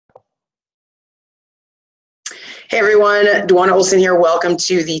Hey everyone, Duana Olson here. Welcome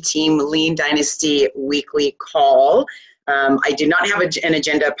to the Team Lean Dynasty weekly call. I do not have an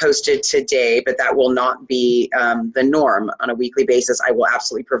agenda posted today, but that will not be the norm. On a weekly basis, I will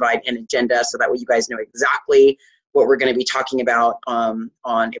absolutely provide an agenda so that way you guys know exactly what we're going to be talking about on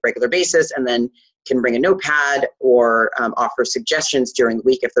a regular basis, and then can bring a notepad or offer suggestions during the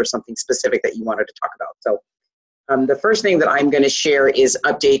week if there's something specific that you wanted to talk about. So the first thing that I'm going to share is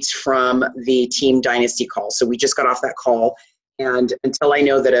updates from the Team Dynasty call. So we just got off that call, and until I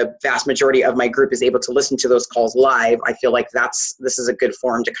know that a vast majority of my group is able to listen to those calls live, I feel like this is a good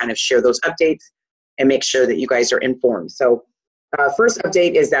forum to kind of share those updates and make sure that you guys are informed. So first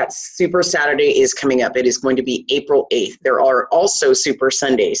update is that Super Saturday is coming up. It is going to be April 8th. There are also Super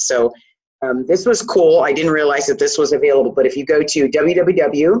Sundays. So this was cool. I didn't realize that this was available, but if you go to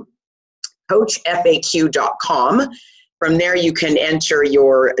www.coachfaq.com. From there, you can enter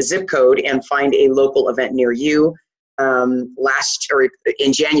your zip code and find a local event near you. In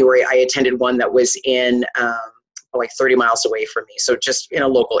January, I attended one that was in like 30 miles away from me, so just in a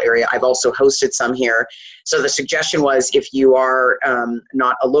local area. I've also hosted some here. So the suggestion was, if you are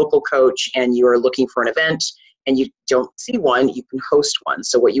not a local coach and you are looking for an event and you don't see one, you can host one.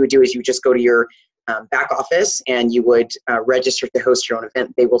 So what you would do is you just go to your back office and you would register to host your own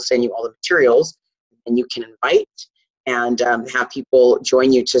event. They will send you all the materials, and you can invite and have people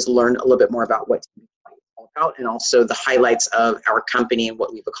join you to learn a little bit more about what's all about, and also the highlights of our company and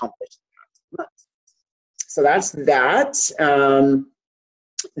what we've accomplished in the past months. So that's that.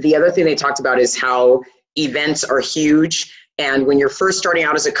 The other thing they talked about is how events are huge. And when you're first starting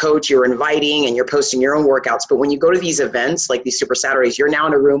out as a coach, you're inviting and you're posting your own workouts. But when you go to these events, like these Super Saturdays, you're now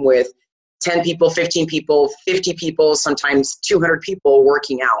in a room with 10 people, 15 people, 50 people, sometimes 200 people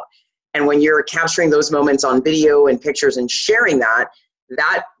working out. And when you're capturing those moments on video and pictures and sharing that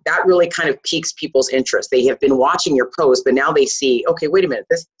really kind of piques people's interest. They have been watching your post, but now they see, okay, wait a minute,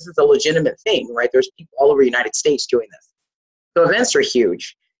 this is a legitimate thing, right? There's people all over the United States doing this. So events are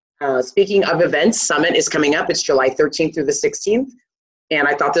huge. Speaking of events, Summit is coming up. It's July 13th through the 16th. And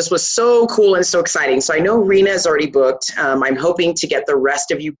I thought this was so cool and so exciting. So I know Rena is already booked. I'm hoping to get the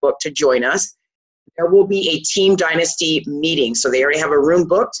rest of you booked to join us. There will be a Team Dynasty meeting. So they already have a room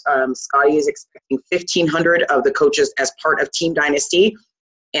booked. Scotty is expecting 1,500 of the coaches as part of Team Dynasty,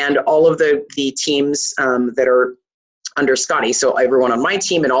 and all of the teams that are under Scotty. So everyone on my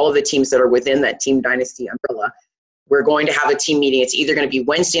team and all of the teams that are within that Team Dynasty umbrella, we're going to have a team meeting. It's either going to be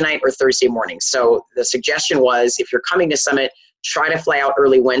Wednesday night or Thursday morning. So the suggestion was, if you're coming to Summit, try to fly out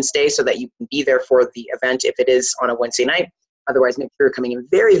early Wednesday so that you can be there for the event if it is on a Wednesday night. Otherwise, make sure you're coming in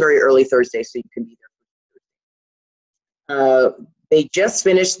very, very early Thursday so you can be there. They just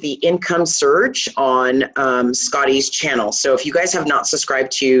finished the income surge on Scotty's channel. So if you guys have not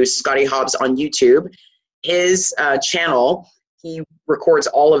subscribed to Scotty Hobbs on YouTube, his channel, he records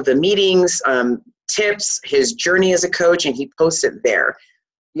all of the meetings, tips, his journey as a coach, and he posts it there.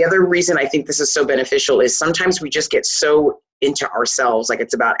 The other reason I think this is so beneficial is sometimes we just get so into ourselves, like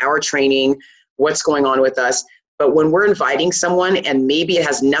it's about our training, what's going on with us. But when we're inviting someone, and maybe it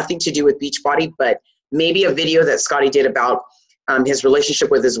has nothing to do with Beachbody, but maybe a video that Scotty did about his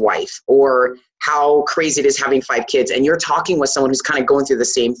relationship with his wife, or how crazy it is having 5 kids, and you're talking with someone who's kind of going through the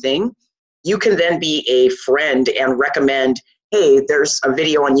same thing, you can then be a friend and recommend, hey, there's a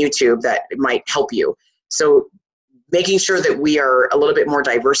video on YouTube that might help you. So making sure that we are a little bit more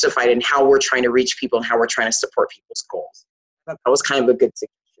diversified in how we're trying to reach people and how we're trying to support people's goals. That was kind of a good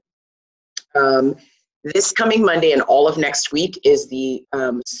suggestion. This coming Monday and all of next week is the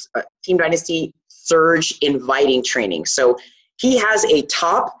Team Dynasty Surge Inviting Training. So he has a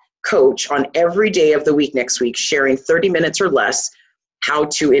top coach on every day of the week next week sharing 30 minutes or less how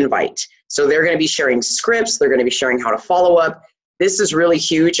to invite. So they're going to be sharing scripts. They're going to be sharing how to follow up. This is really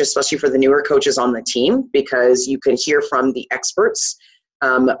huge, especially for the newer coaches on the team, because you can hear from the experts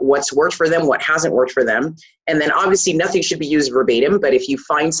what's worked for them, what hasn't worked for them. And then obviously nothing should be used verbatim, but if you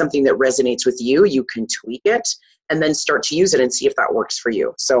find something that resonates with you, you can tweak it and then start to use it and see if that works for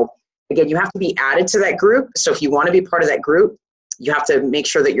you. So again, you have to be added to that group. So if you want to be part of that group, you have to make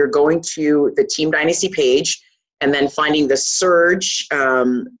sure that you're going to the Team Dynasty page and then finding the Surge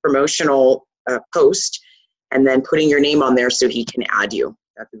promotional post, and then putting your name on there so he can add you.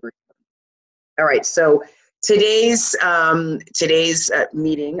 That's a great one. All right, so today's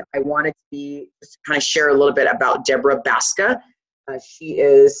meeting, I wanted to just kind of share a little bit about Deborah Baska. She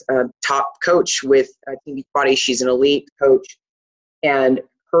is a top coach with Team Beachbody. She's an elite coach, and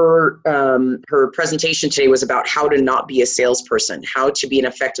her presentation today was about how to not be a salesperson, how to be an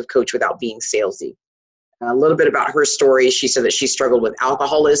effective coach without being salesy. A little bit about her story. She said that she struggled with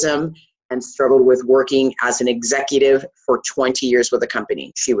alcoholism and struggled with working as an executive for 20 years with a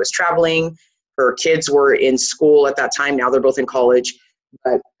company. She was traveling. Her kids were in school at that time. Now they're both in college.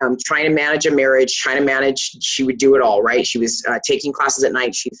 But trying to manage a marriage, she would do it all, right? She was taking classes at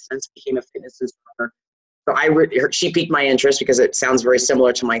night. She since became a fitness instructor. So she piqued my interest because it sounds very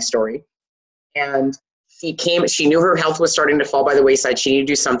similar to my story. And she knew her health was starting to fall by the wayside. She needed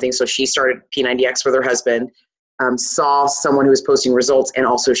to do something. So she started P90X with her husband, saw someone who was posting results and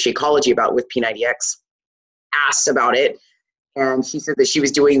also Shakeology with P90X, asked about it. And she said that she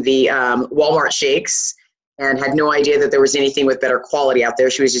was doing the Walmart shakes and had no idea that there was anything with better quality out there.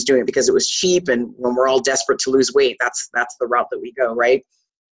 She was just doing it because it was cheap. And when we're all desperate to lose weight, that's the route that we go, right?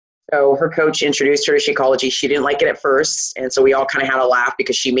 So her coach introduced her to Shakeology. She didn't like it at first. And so we all kind of had a laugh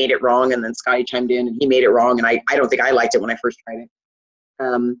because she made it wrong. And then Scotty chimed in and he made it wrong. And I don't think I liked it when I first tried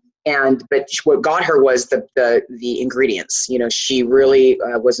it. But what got her was the ingredients. You know, she really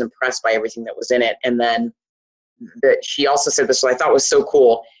was impressed by everything that was in it. And then she also said this, what I thought was so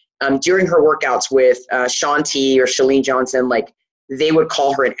cool. During her workouts with Shaun T or Chalene Johnson, like, they would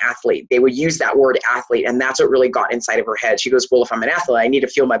call her an athlete. They would use that word athlete, and that's what really got inside of her head. She goes, well, if I'm an athlete, I need to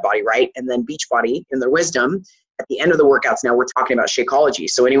feel my body right. And then Beachbody, in their wisdom, at the end of the workouts now, we're talking about Shakeology.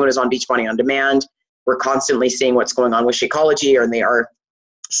 So anyone who's on Beachbody On Demand, we're constantly seeing what's going on with Shakeology, and they are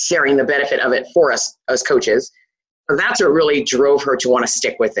sharing the benefit of it for us as coaches. So that's what really drove her to want to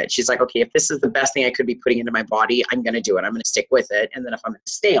stick with it. She's like, okay, if this is the best thing I could be putting into my body, I'm going to do it. I'm going to stick with it. And then if I'm going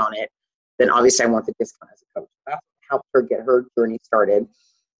to stay on it, then obviously I want the discount as a coach. That's what helped her get her journey started.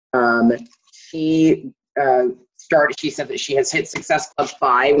 She said that she has hit Success Club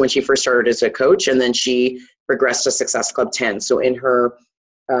 5 when she first started as a coach, and then she progressed to Success Club 10. So in her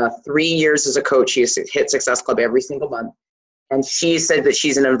 3 years as a coach, she has hit Success Club every single month. And she said that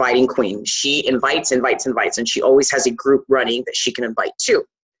she's an inviting queen. She invites, and she always has a group running that she can invite to,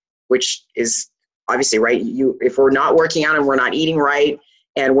 which is obviously, right? If we're not working out and we're not eating right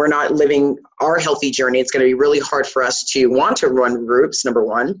and we're not living our healthy journey, it's going to be really hard for us to want to run groups, number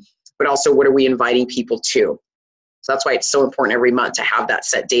one, but also what are we inviting people to? So that's why it's so important every month to have that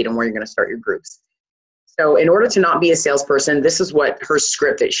set date and where you're going to start your groups. So in order to not be a salesperson, this is what her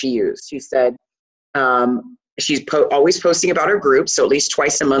script that she used. She said, she's always posting about her group. So at least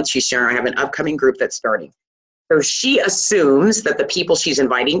twice a month, she's sharing, I have an upcoming group that's starting. So she assumes that the people she's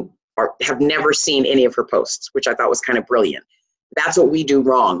inviting have never seen any of her posts, which I thought was kind of brilliant. That's what we do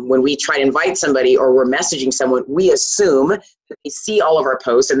wrong. When we try to invite somebody or we're messaging someone, we assume that they see all of our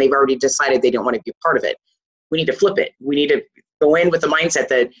posts and they've already decided they don't want to be a part of it. We need to flip it. We need to go in with the mindset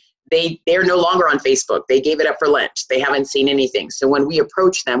that they're no longer on Facebook. They gave it up for Lent. They haven't seen anything. So when we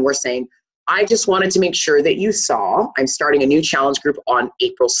approach them, we're saying, I just wanted to make sure that you saw I'm starting a new challenge group on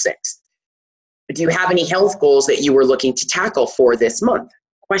April 6th. Do you have any health goals that you were looking to tackle for this month?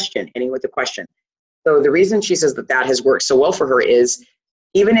 Question, ending with a question. So the reason she says that has worked so well for her is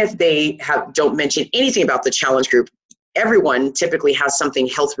even if they don't mention anything about the challenge group, everyone typically has something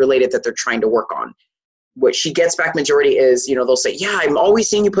health related that they're trying to work on. What she gets back majority is, they'll say, yeah, I'm always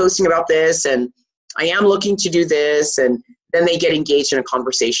seeing you posting about this and I am looking to do this. And then they get engaged in a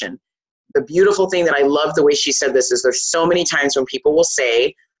conversation. The beautiful thing that I love the way she said this is there's so many times when people will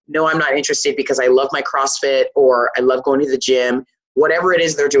say, no, I'm not interested because I love my CrossFit or I love going to the gym, whatever it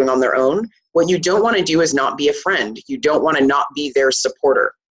is they're doing on their own. What you don't want to do is not be a friend. You don't want to not be their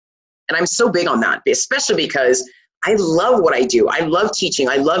supporter. And I'm so big on that, especially because I love what I do. I love teaching.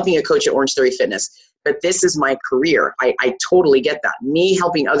 I love being a coach at Orange Theory Fitness, but this is my career. I totally get that. Me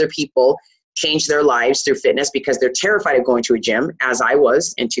helping other people change their lives through fitness because they're terrified of going to a gym, as I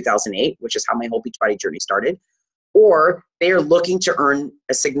was in 2008, which is how my whole Beachbody journey started, or they are looking to earn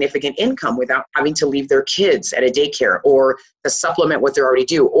a significant income without having to leave their kids at a daycare or to supplement what they already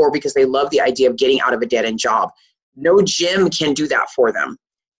do, or because they love the idea of getting out of a dead-end job. No gym can do that for them.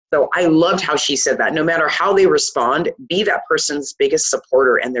 So I loved how she said that. No matter how they respond, be that person's biggest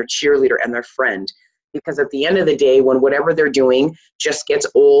supporter and their cheerleader and their friend. Because at the end of the day, when whatever they're doing just gets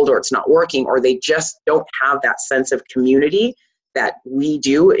old or it's not working or they just don't have that sense of community that we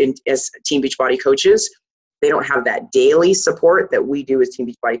do as Team Beachbody coaches, they don't have that daily support that we do as Team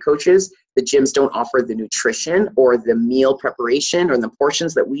Beachbody coaches. The gyms don't offer the nutrition or the meal preparation or the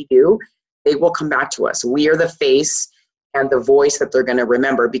portions that we do. They will come back to us. We are the face and the voice that they're going to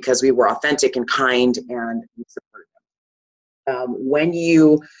remember because we were authentic and kind and we supported them. When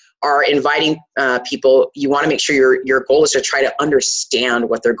you are inviting people, you want to make sure your goal is to try to understand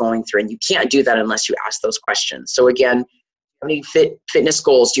what they're going through. And you can't do that unless you ask those questions. So again, how many fitness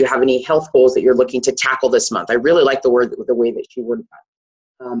goals? Do you have any health goals that you're looking to tackle this month? I really like the way that she worded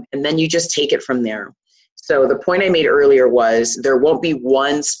that. And then you just take it from there. So the point I made earlier was there won't be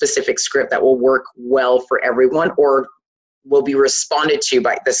one specific script that will work well for everyone or will be responded to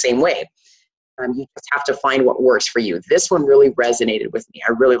by the same way. You just have to find what works for you. This one really resonated with me.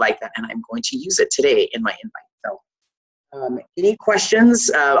 I really like that, and I'm going to use it today in my invite. So any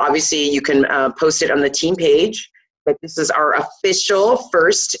questions? Obviously, you can post it on the team page, but this is our official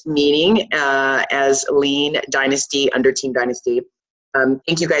first meeting as Lean Dynasty under Team Dynasty.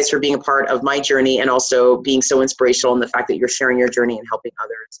 Thank you guys for being a part of my journey and also being so inspirational in the fact that you're sharing your journey and helping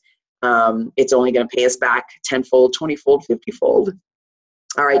others. It's only going to pay us back 10-fold, 20-fold, 50-fold.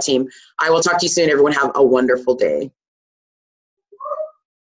 All right, team. I will talk to you soon. Everyone have a wonderful day.